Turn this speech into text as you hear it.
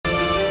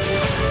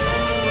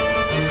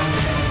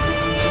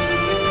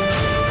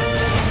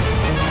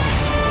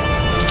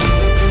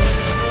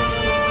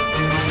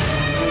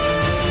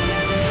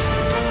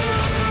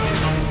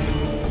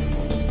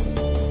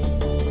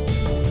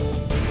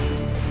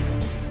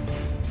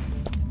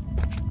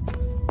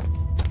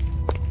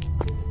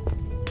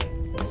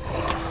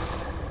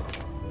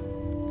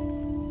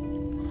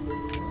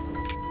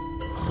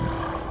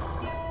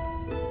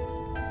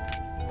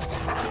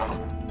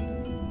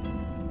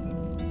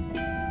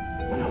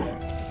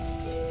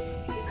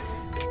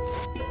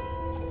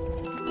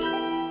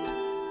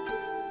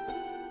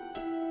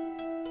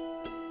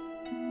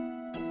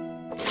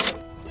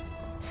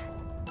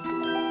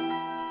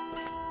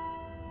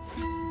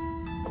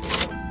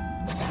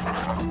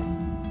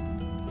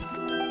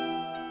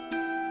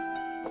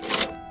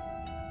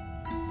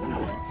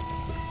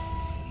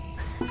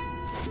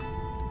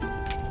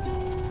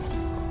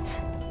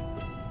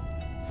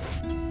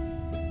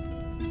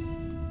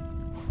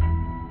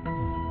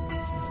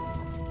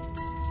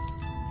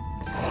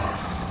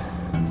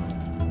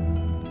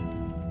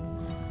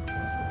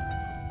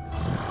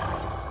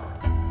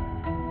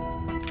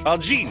a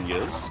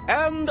genius,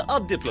 and a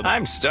diplomat.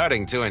 I'm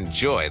starting to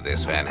enjoy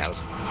this, Van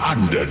Helsing.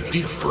 Under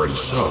different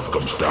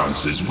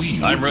circumstances,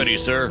 we... I'm ready,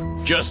 sir.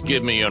 Just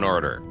give me an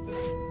order.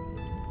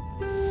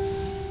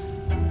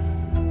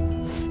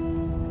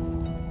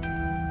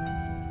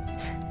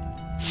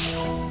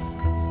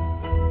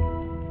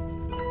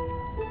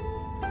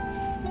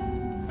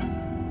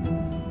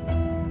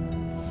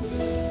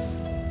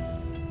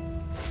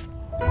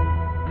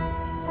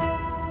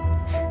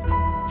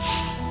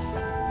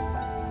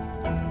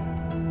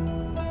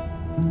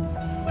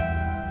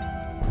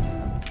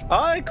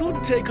 I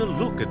could take a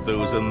look at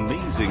those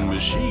amazing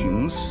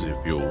machines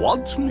if you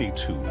want me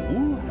to.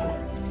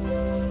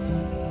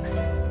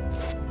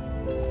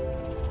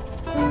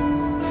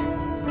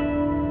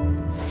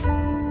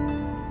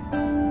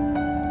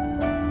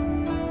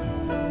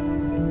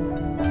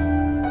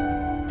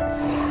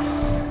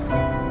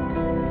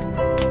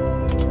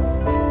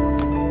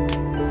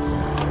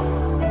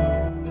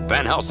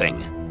 Van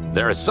Helsing,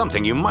 there is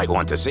something you might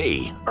want to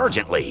see,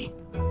 urgently.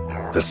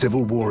 The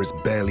Civil War is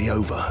barely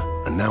over,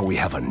 and now we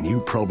have a new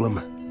problem?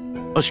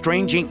 A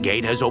strange ink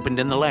gate has opened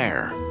in the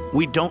lair.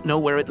 We don't know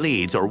where it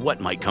leads or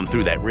what might come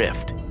through that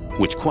rift,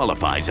 which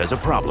qualifies as a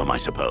problem, I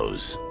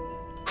suppose.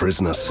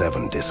 Prisoner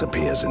 7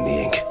 disappears in the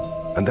ink,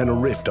 and then a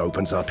rift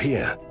opens up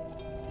here.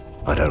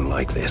 I don't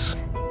like this.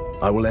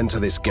 I will enter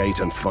this gate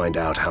and find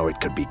out how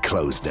it could be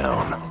closed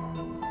down.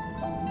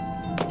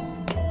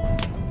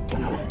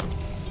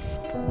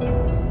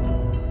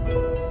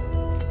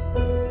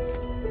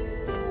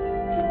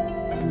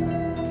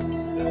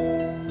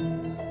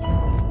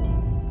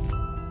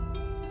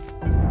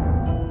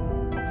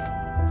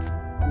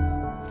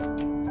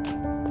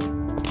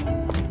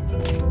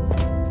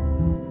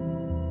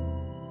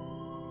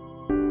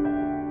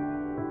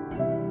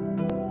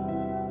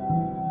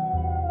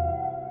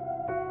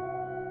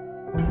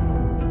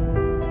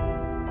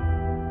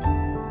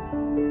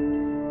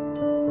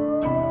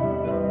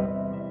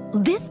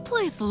 This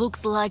place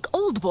looks like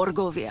old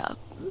Borgovia,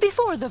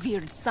 before the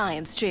weird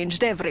science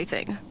changed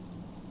everything.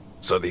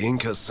 So the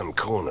ink has some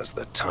corners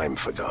that time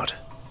forgot.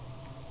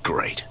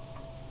 Great.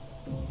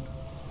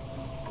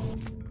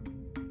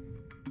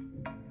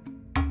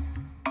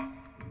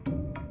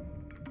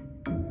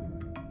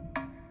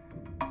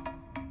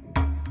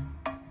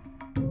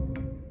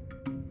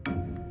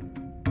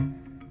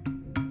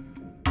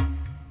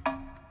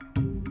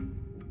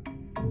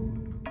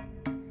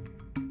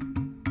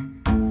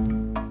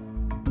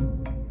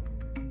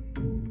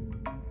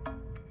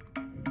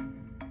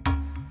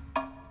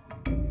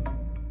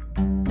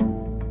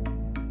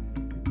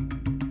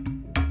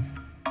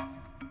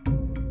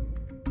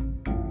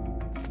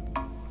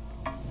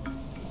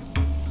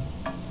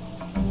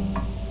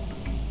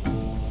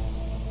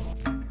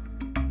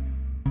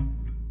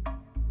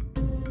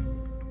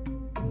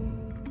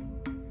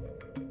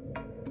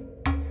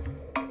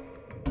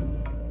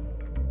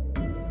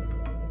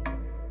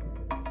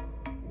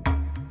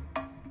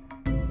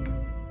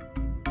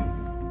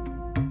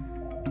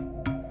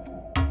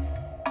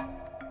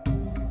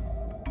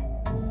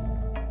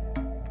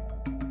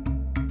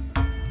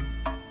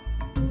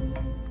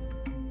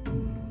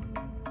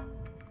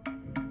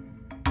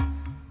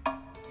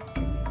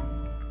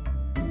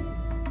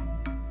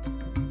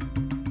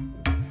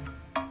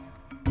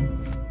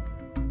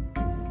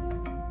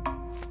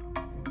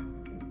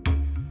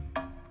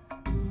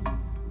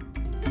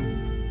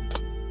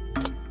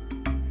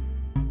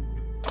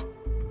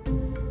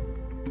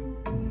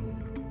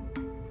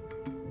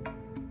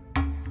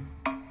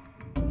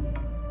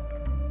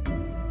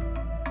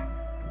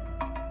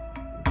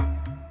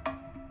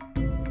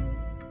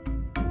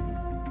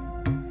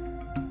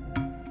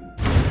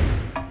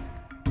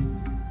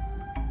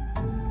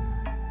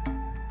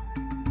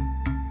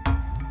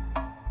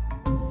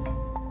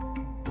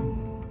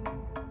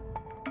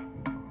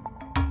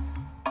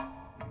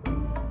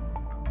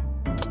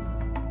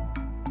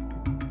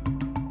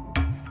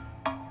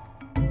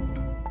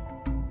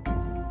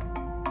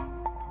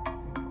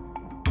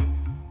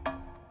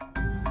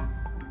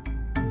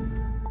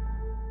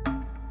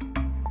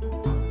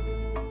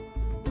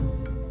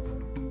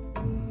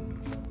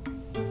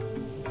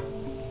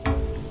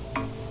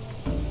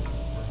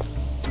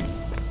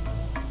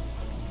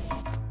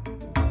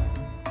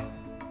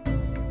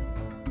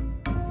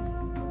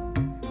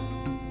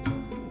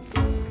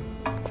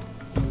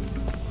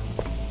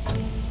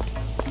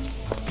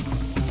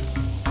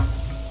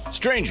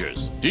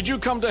 Strangers, did you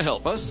come to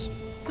help us?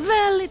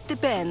 Well, it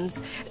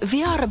depends.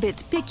 We are a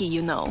bit picky,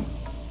 you know.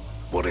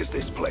 What is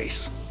this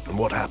place? And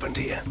what happened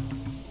here?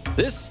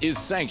 This is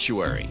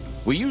Sanctuary.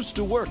 We used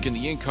to work in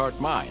the Inkheart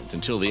mines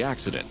until the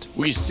accident.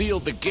 We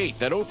sealed the gate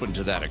that opened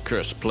to that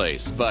accursed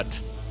place, but...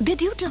 Did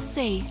you just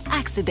say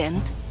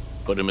accident?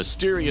 But a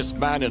mysterious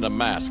man in a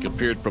mask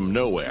appeared from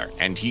nowhere,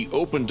 and he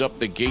opened up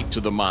the gate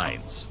to the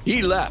mines.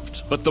 He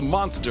left, but the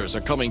monsters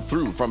are coming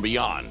through from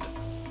beyond.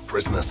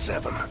 Prisoner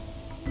 7.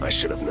 I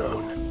should have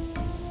known.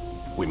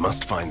 We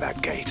must find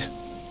that gate.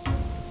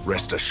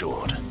 Rest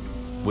assured,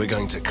 we're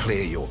going to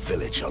clear your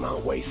village on our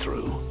way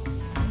through.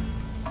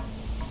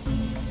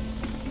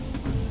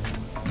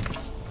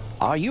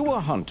 Are you a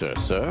hunter,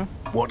 sir?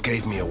 What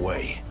gave me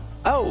away?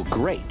 Oh,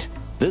 great.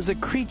 There's a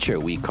creature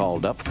we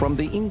called up from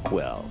the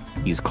Inkwell.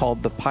 He's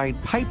called the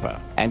Pied Piper,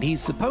 and he's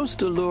supposed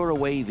to lure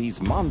away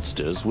these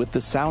monsters with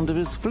the sound of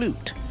his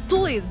flute.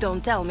 Please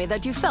don't tell me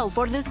that you fell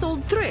for this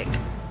old trick.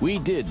 We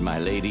did, my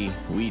lady,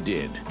 we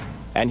did.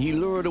 And he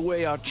lured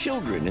away our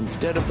children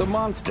instead of the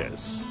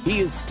monsters.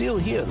 He is still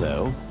here,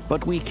 though,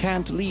 but we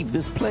can't leave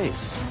this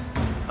place.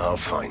 I'll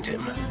find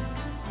him.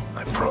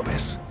 I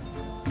promise.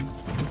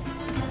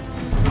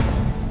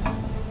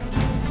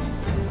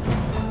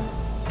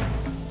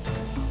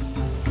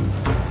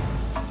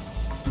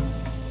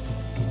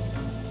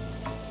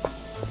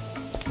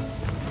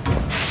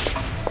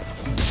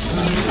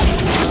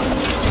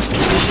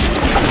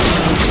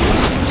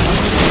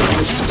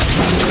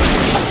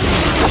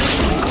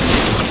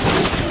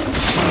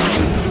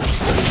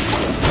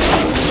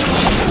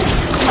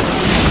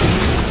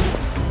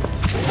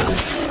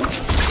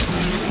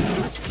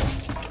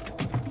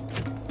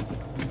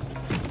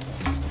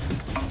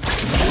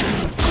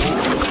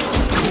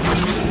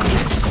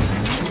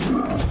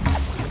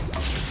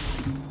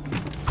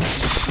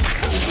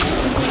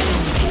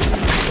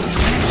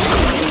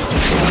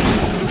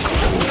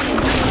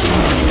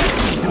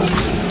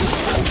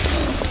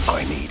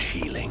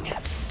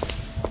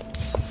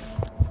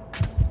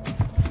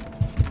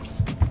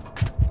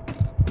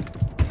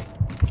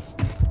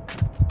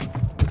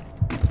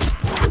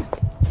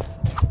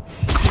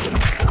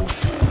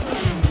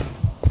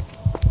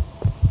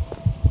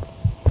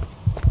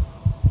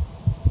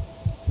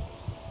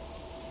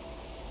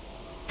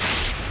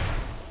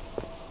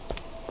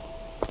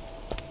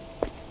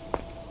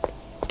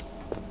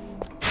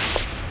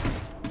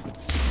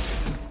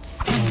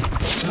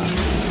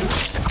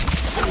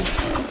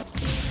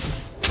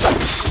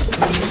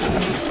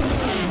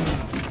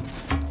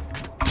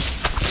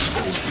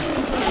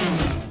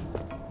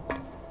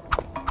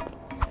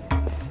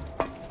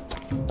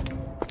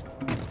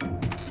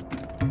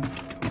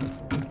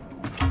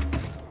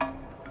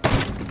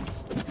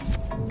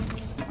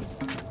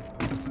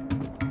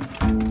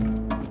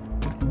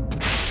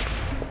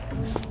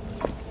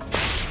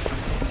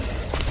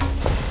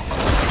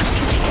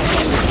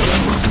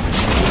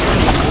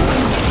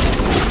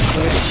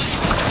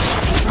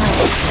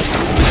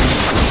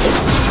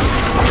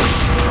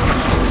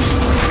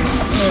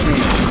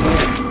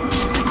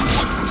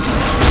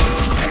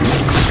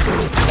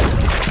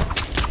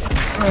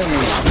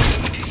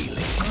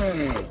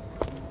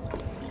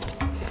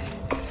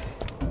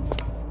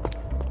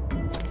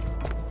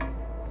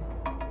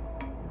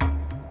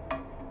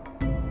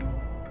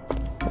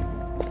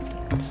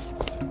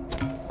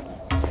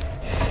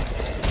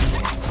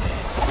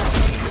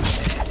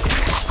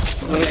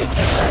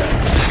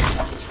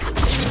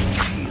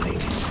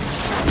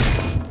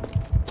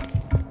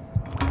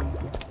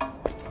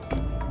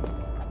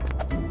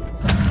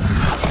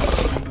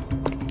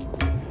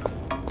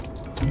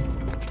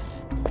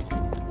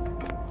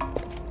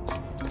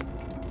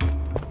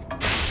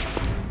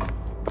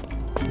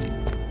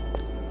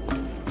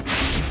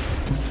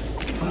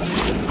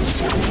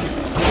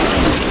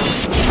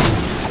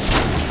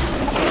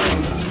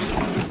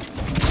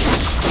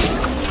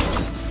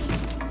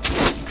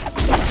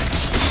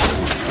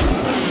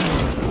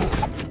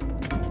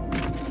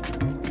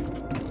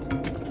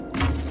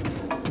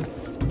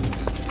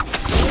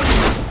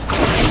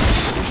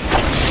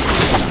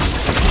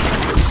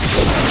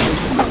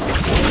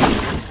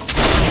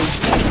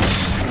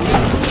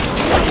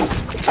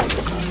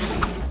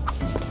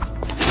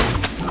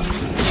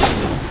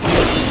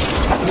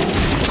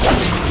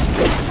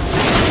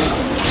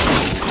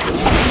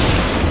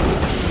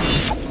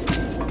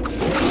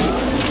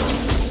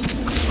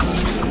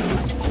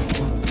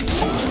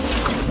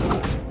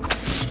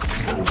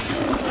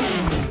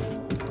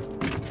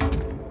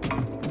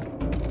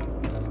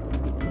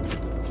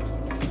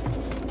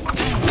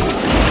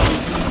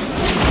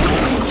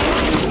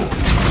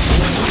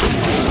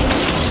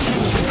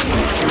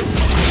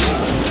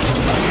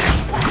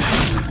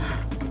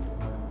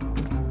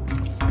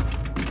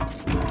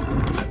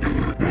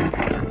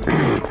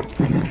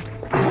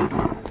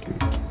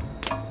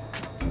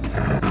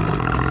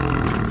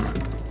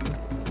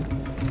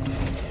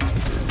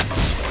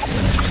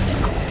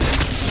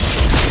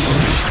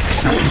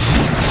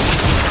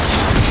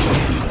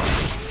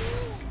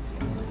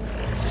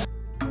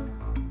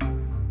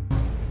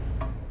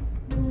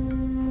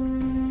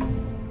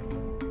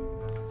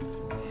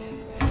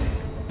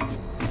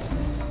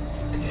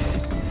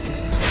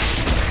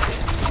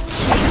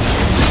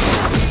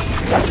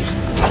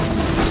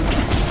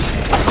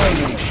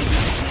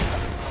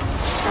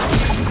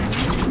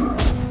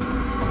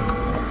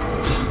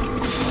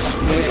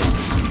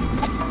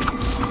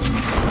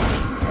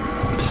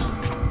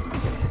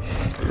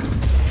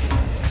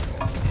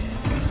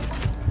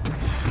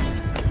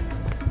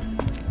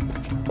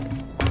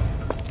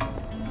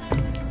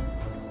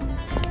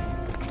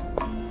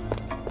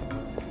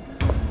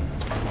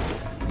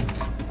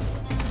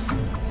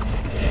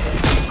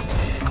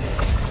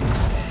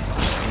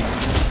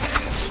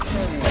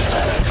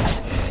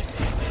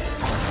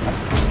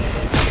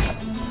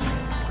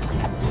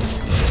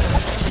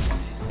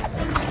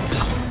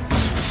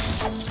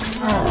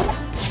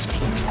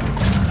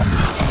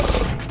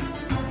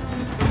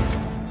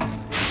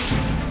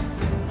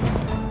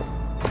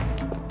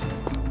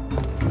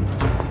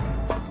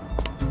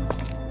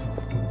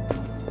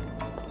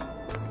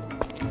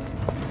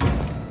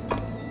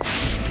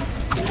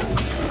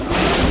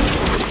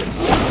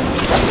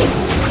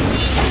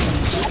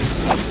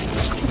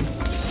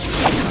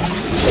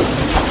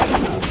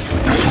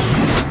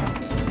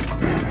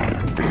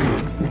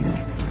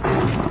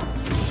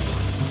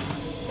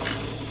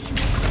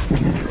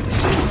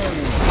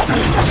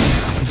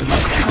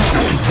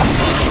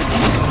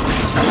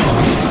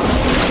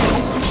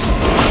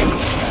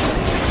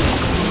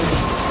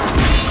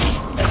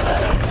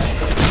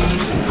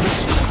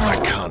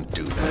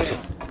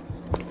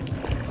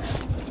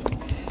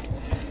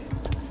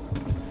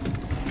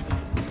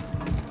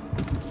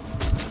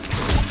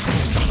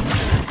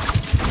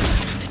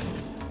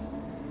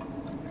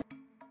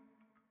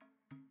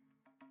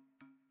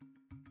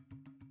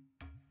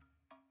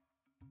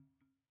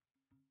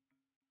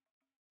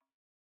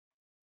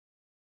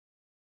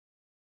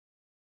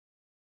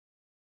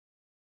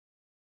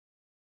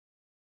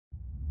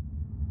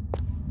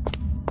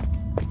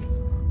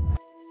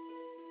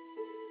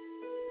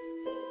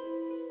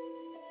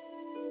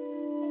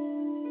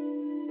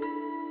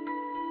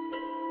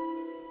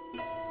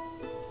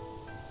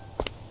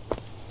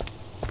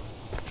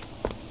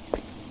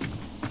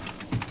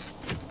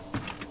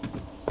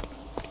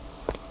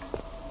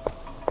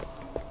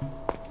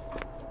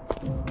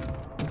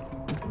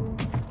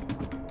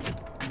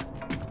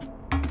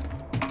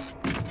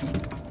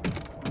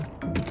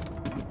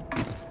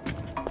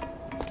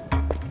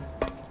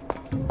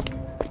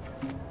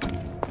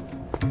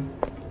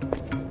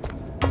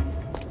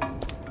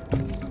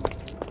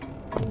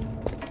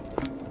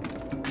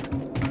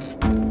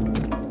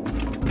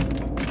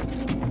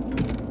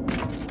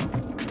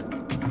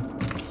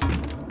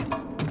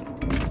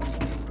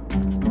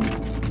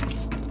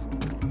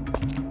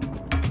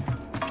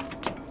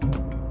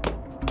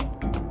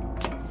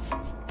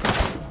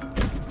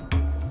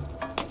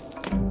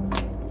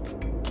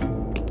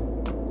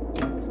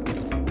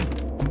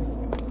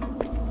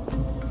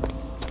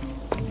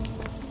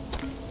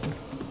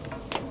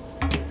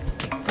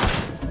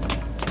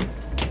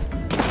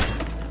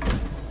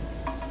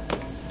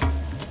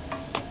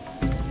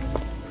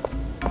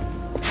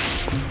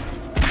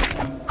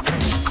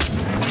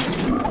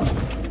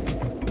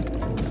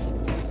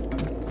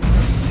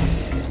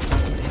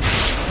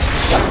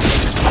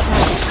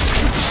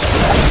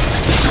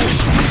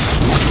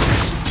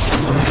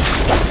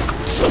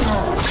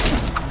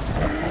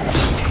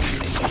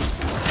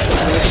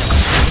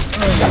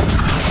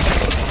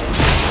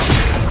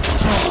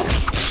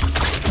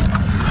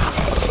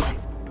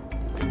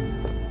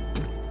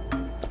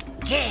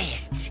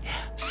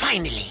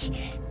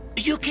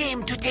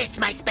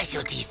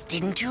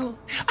 didn't you?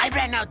 I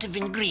ran out of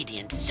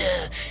ingredients,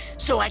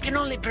 so I can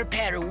only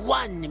prepare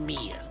one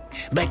meal.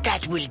 But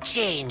that will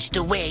change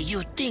the way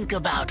you think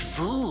about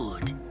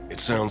food. It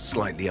sounds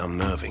slightly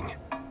unnerving.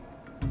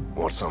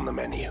 What's on the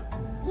menu?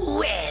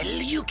 Well,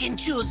 you can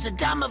choose the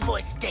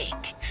domovoy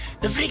steak,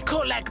 the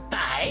frikolak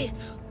pie,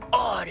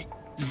 or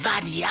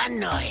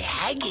varianoi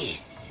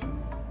haggis.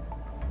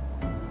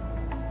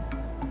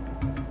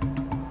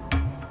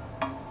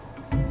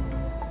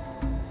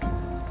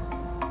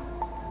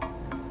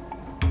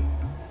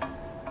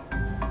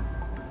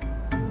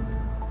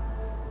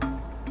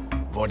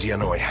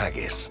 Vodyanoi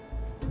haggis.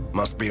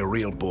 Must be a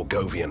real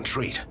Borgovian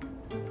treat.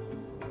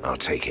 I'll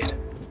take it.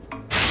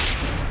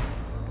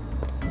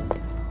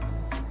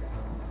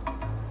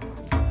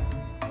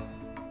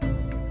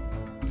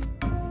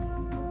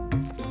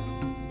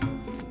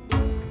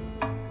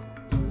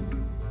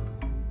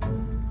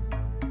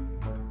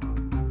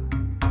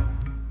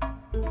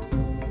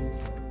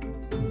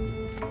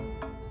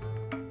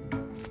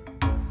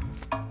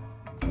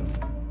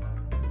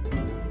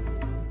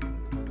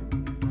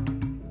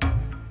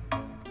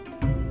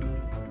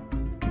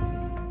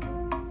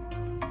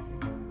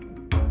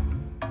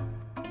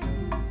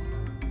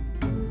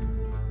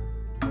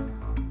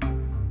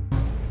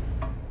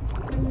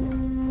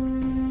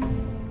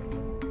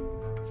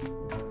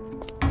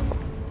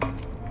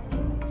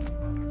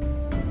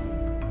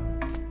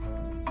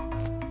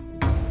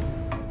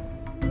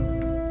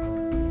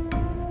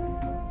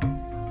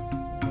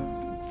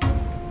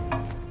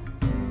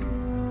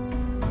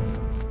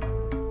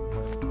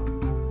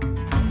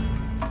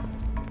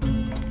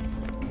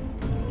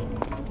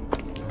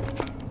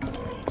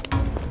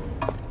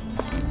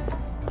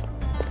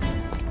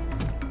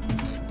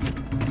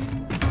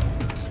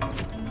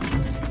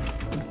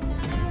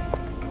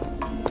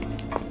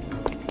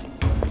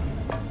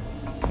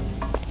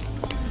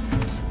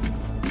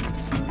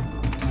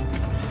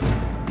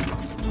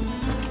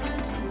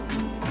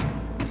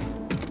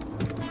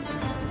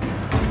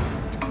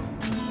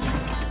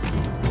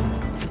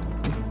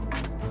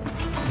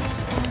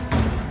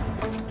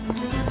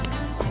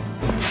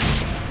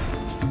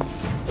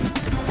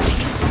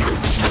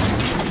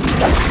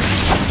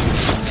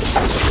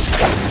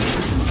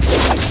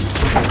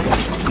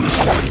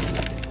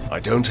 I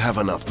don't have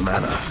enough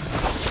mana.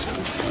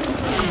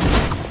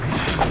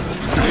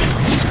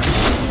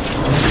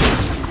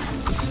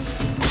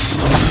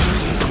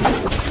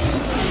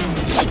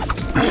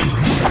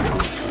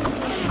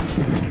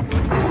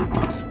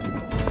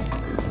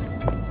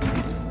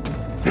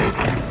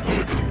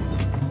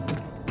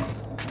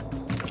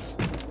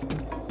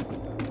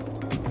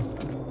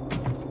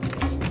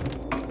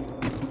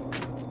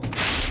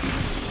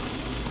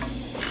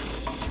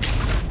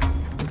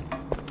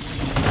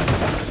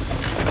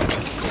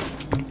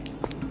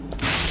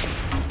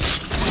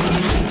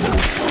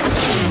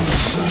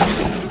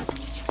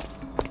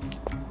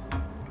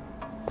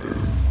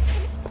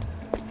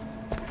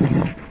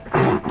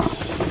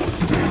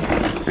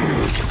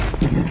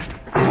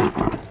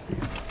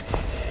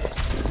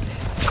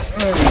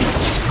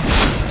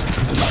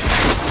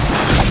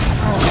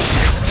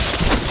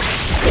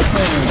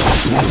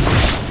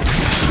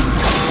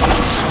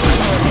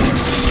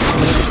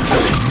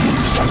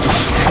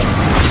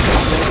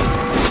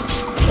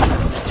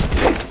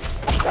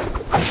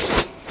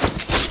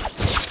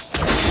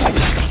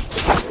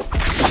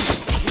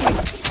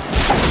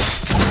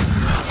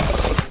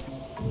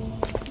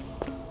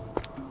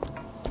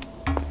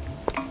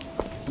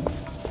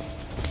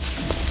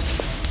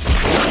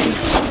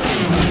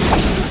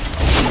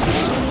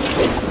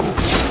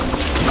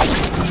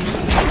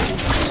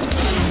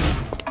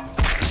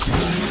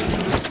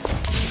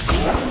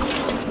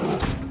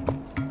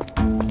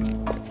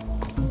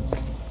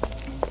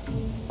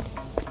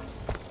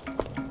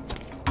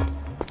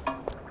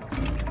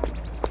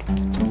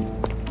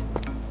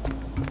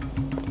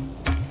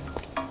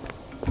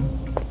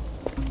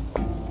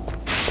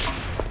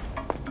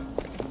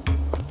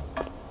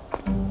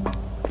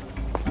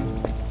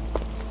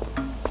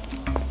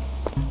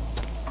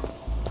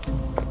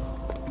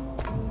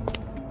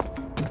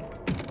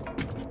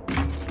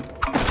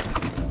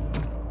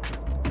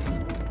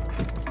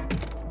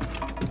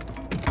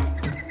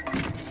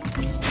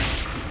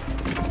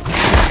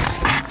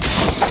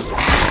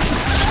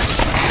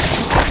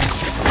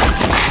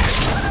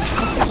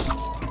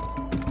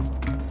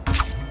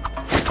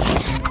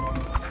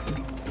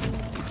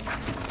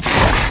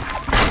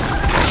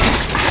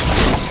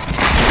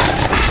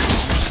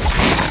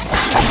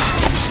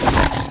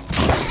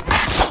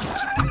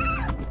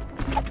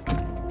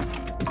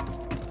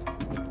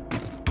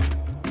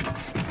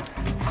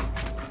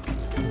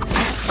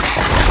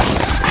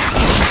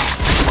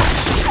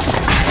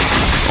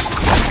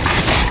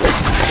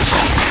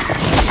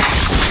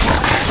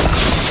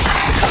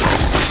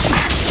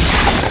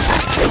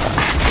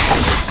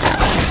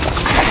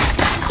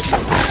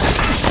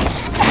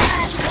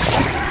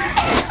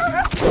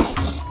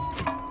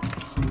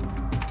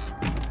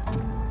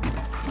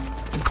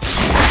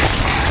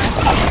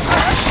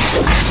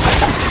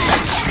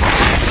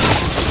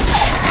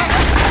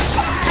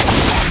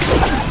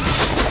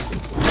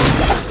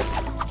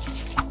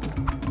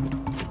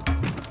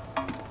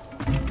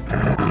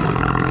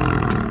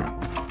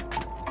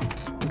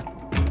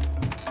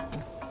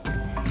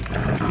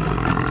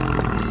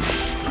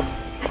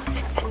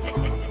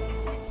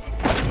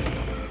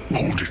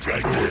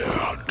 right there,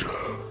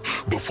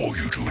 Hunter. Before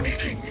you do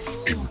anything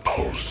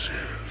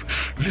impulsive,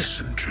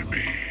 listen to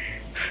me.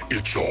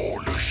 It's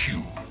all a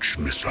huge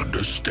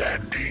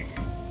misunderstanding.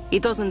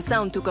 It doesn't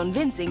sound too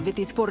convincing with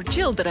these poor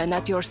children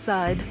at your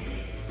side.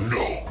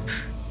 No,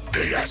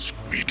 they asked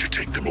me to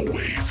take them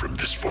away from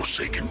this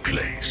forsaken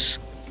place.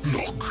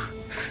 Look,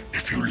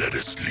 if you let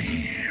us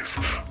leave,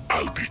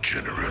 I'll be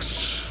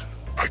generous.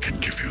 I can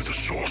give you the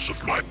source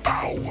of my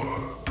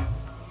power.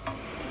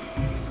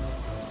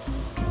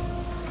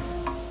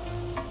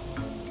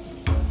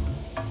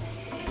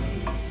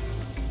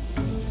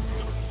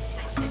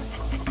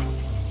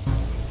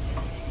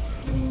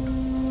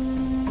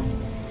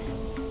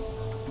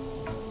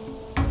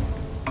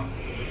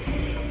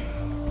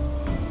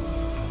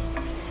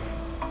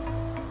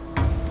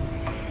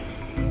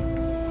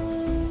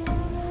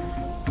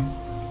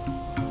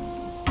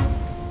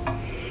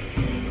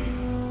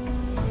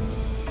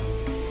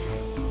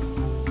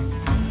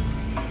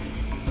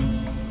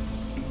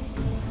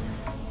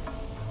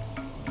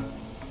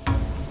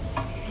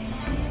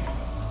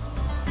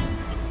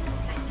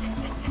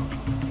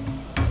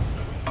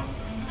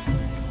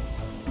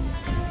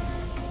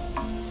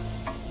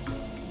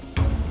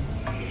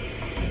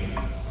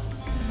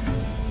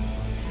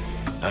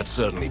 That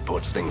certainly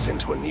puts things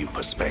into a new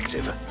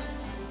perspective.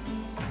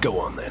 Go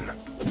on then.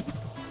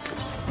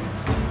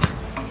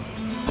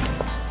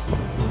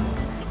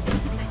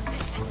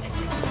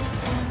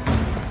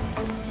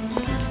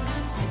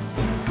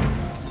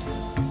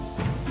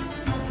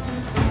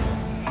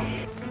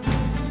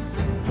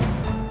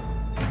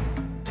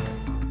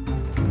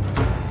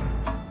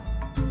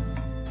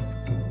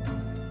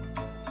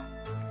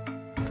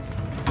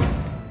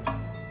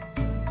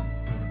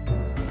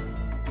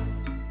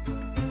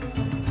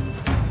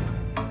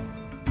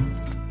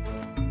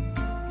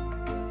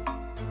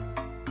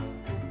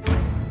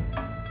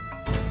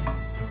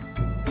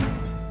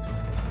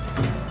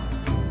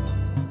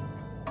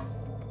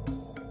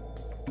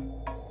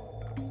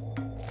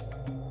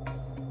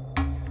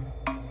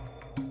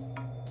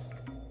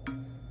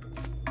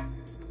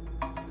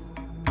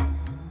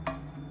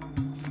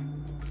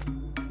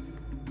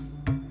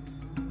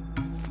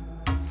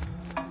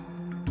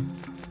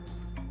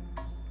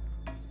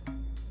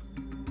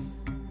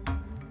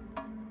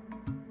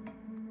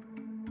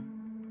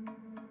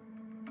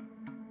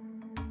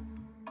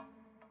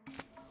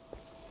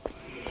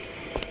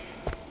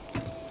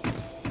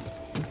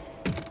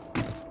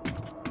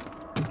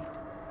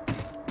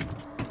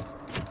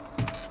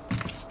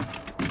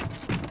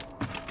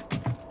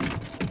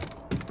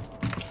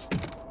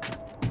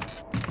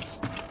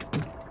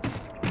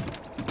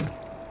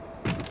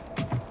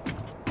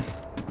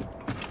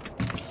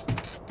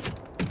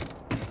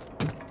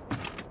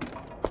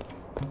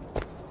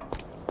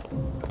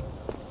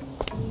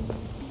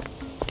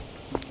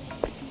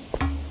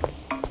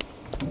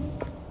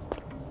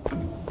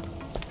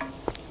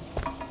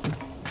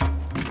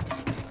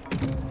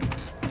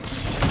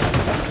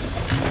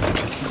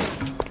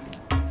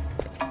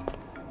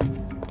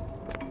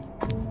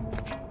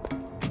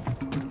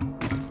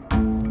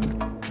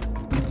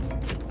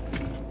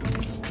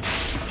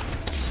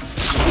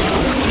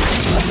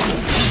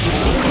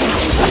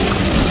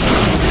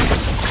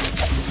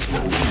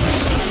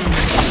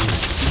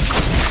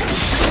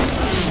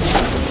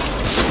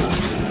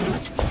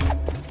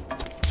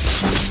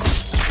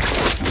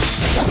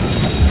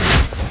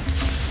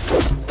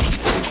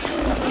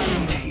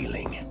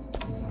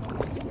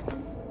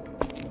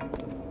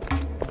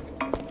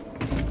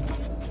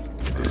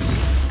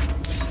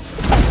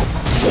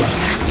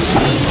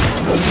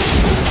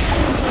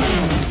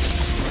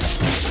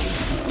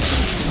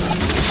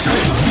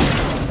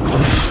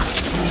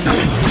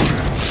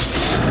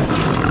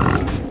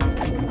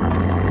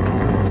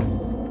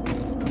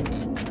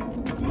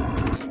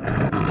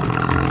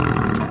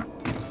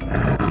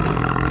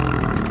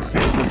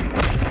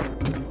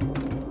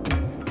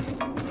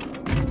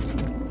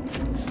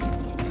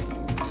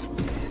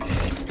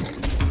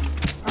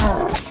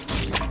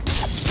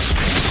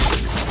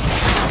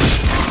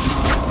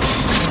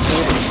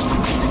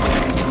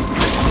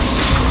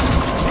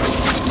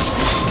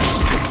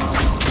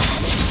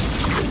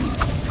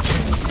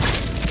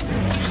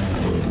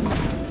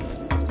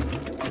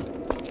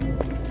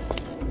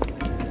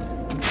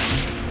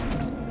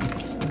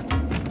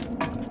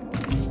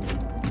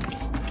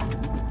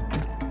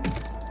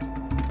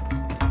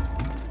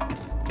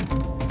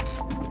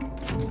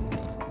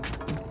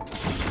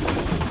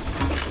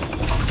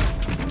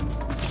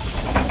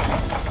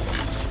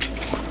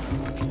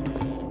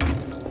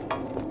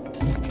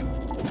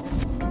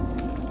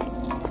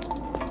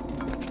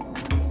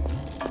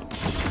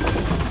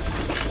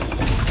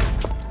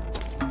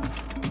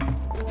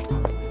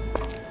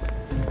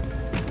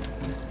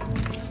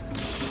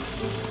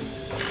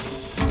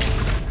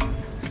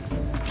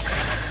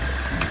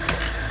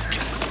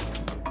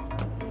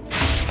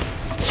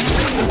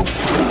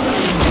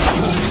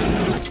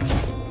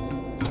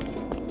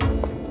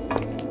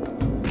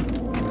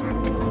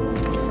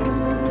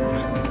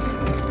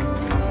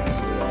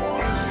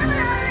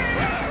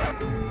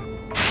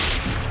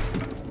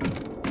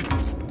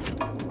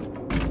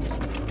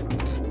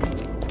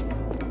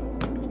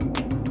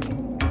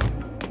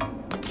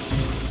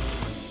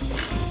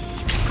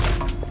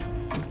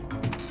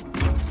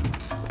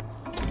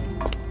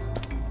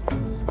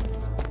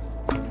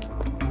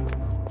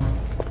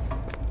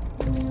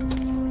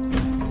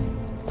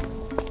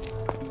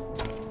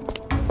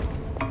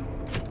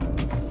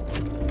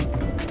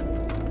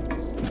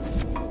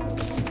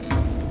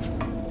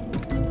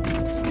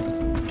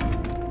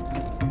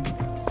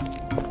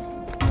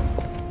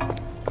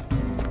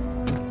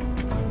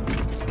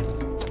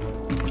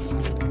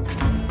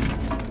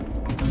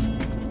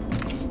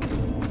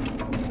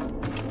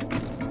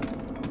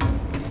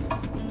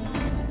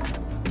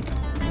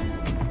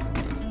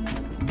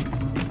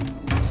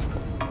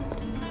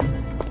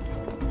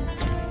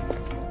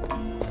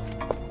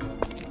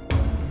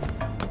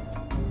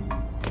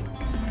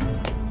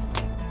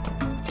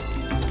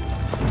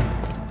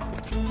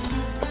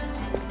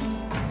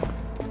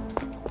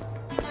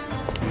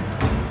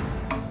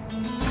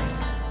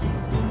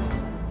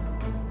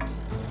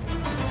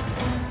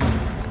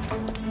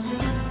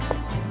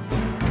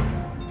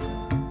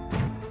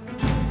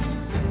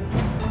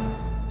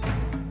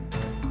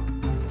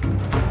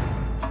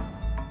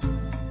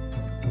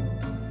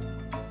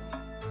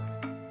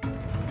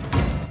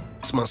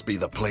 This must be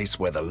the place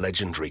where the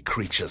legendary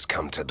creatures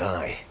come to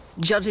die.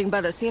 Judging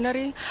by the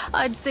scenery,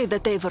 I'd say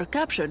that they were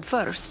captured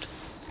first.